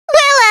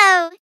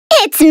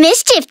It's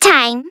mischief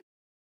time.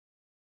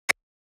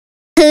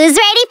 Who's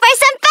ready for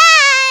some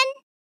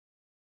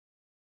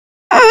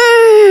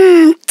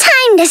fun?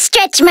 Time to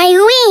stretch my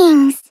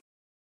wings.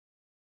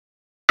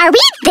 Are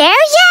we there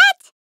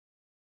yet?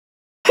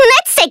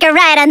 Let's take a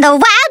ride on the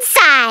wild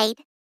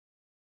side.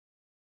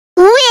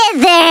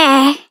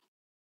 Wither.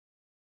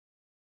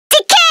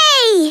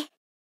 Decay.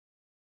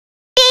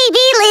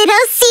 Baby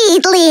little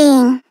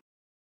seedling.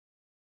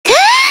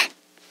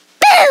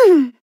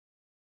 Boom.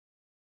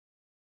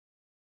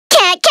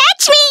 Can't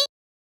catch me.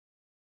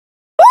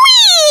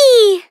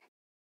 Whee!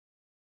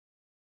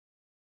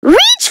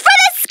 Reach for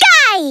the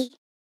sky.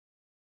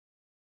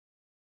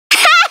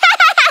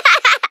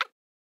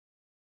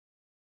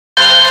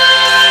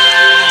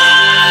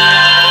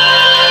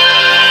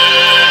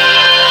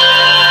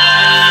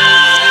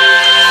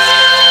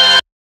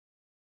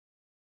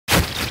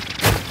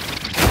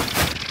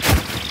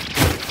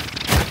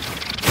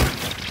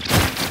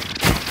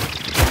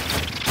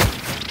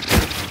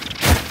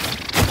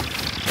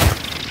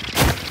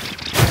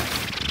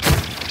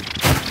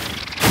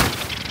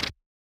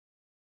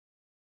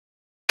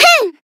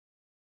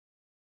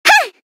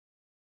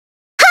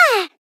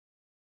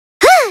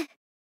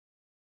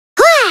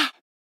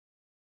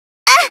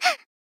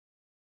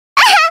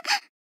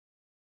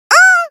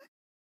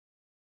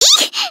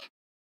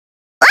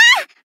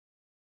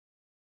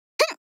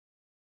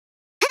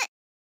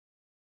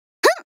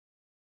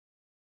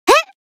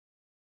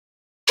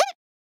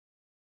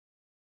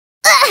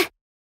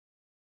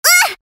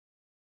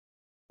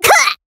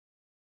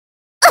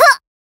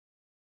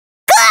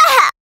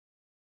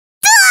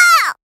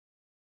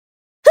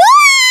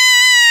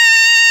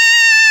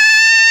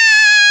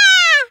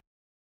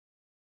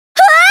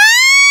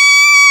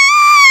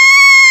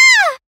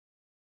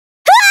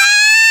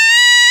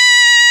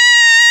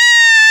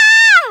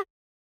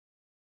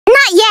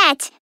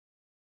 Yet.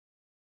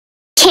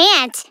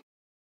 Can't.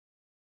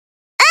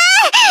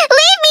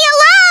 Leave me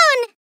alone!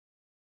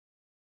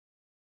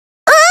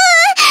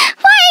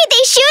 Why are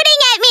they shooting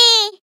at me?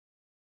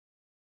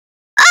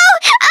 Oh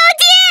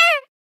dear!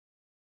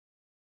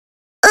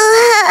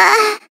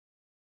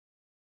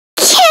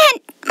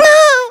 Can't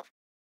move.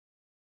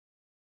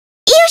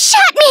 You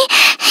shot me!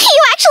 You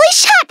actually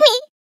shot me!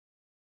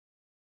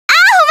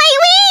 Ow, my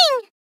wing!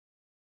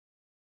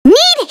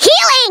 Need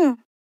healing!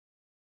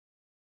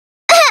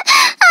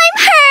 I'm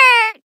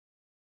hurt!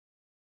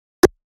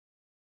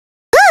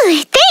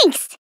 Ooh,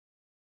 thanks!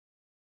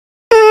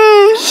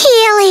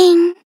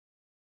 Healing.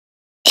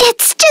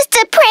 It's just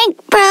a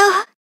prank,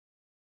 bro.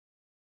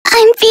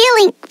 I'm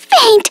feeling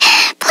faint.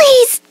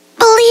 Please,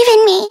 believe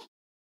in me.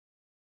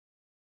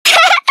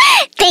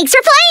 Thanks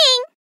for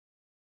playing!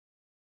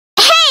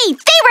 Hey,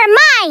 they were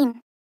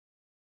mine!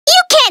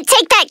 You can't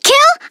take that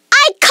kill!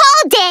 I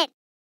called it!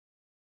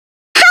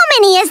 How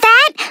many is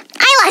that?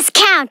 I lost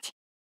count.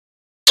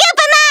 Scoop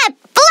 'em up!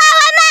 Blow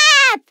 'em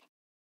up!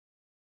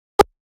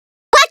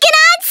 Walking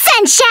on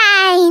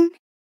sunshine!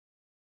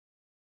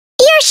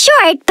 You're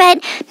short, but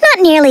not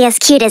nearly as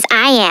cute as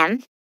I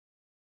am.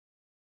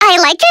 I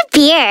like your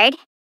beard.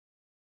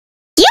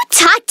 You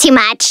talk too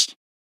much.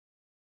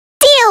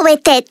 Deal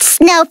with it,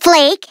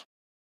 snowflake.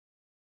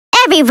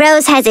 Every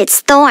rose has its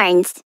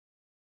thorns.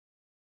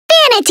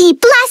 Vanity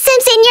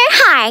blossoms in your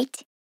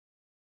heart.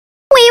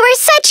 We were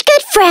such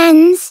good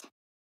friends.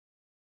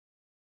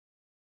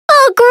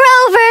 Oh,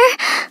 Grover,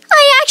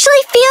 I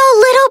actually feel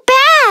a little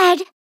bad.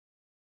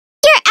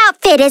 Your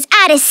outfit is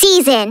out of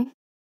season.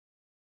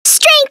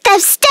 Strength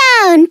of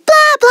stone,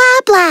 blah,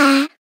 blah,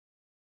 blah.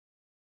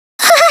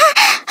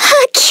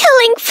 A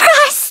killing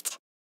frost.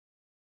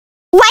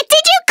 What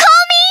did you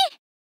call me?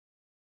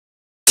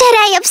 Did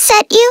I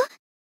upset you?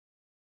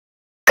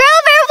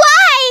 Grover,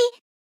 why?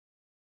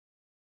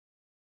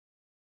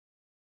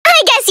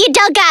 I guess you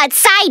don't go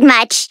outside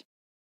much.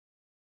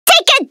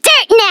 Take a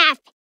dirt nap.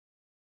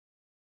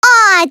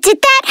 Aw,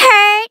 did that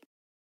hurt?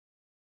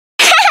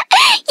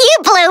 You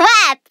blew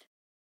up.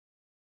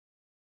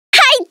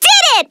 I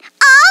did it!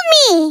 All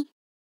me!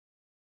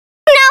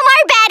 No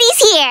more baddies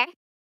here.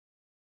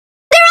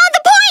 They're on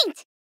the point!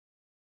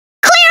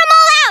 Clear them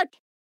all out!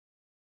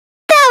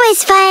 That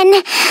was fun.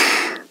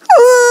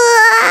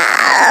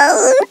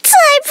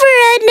 Time for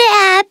a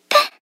nap.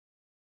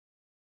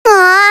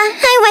 Aw,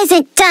 I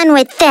wasn't done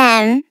with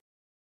them.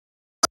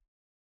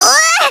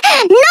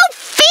 No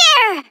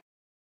fear!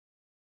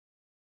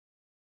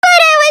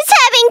 But I was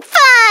having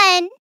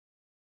fun!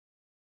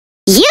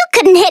 You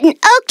couldn't hit an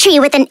oak tree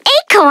with an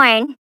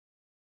acorn!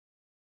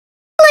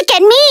 Look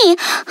at me!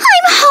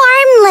 I'm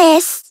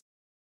harmless!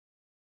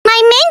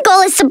 My main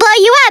goal is to blow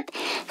you up,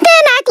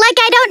 then act like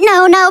I don't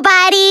know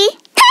nobody!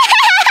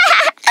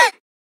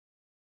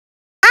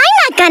 I'm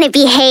not gonna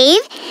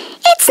behave!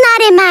 It's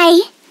not in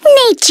my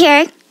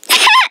nature!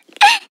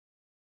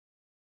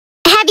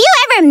 Have you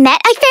ever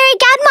met a fairy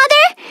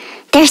godmother?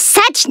 They're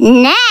such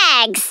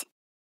nags!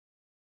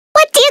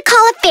 What do you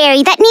call a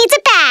fairy that needs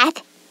a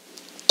bath?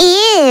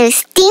 Ew,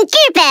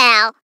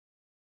 Stinkerbell!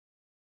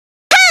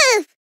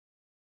 Poof!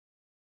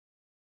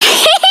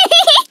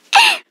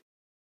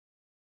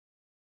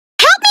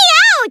 Help me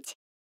out!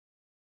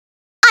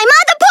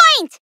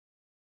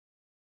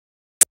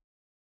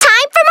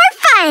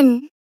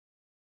 fun!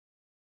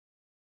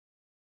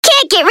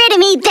 Can't get rid of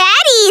me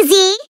that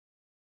easy!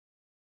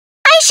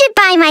 I should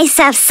buy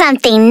myself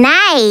something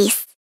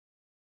nice.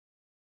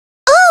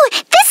 Ooh,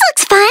 this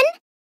looks fun!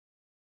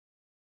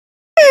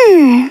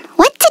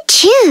 What to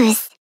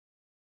choose?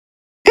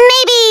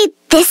 Maybe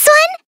this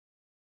one?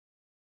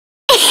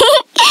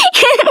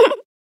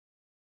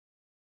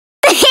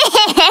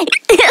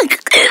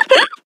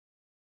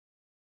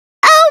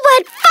 Oh,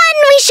 what fun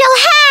we shall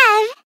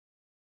have!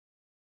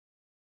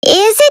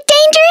 Is it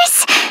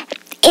dangerous?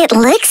 It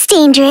looks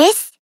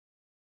dangerous.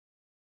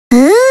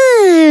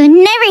 Ooh,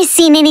 never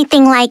seen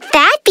anything like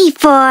that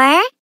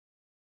before.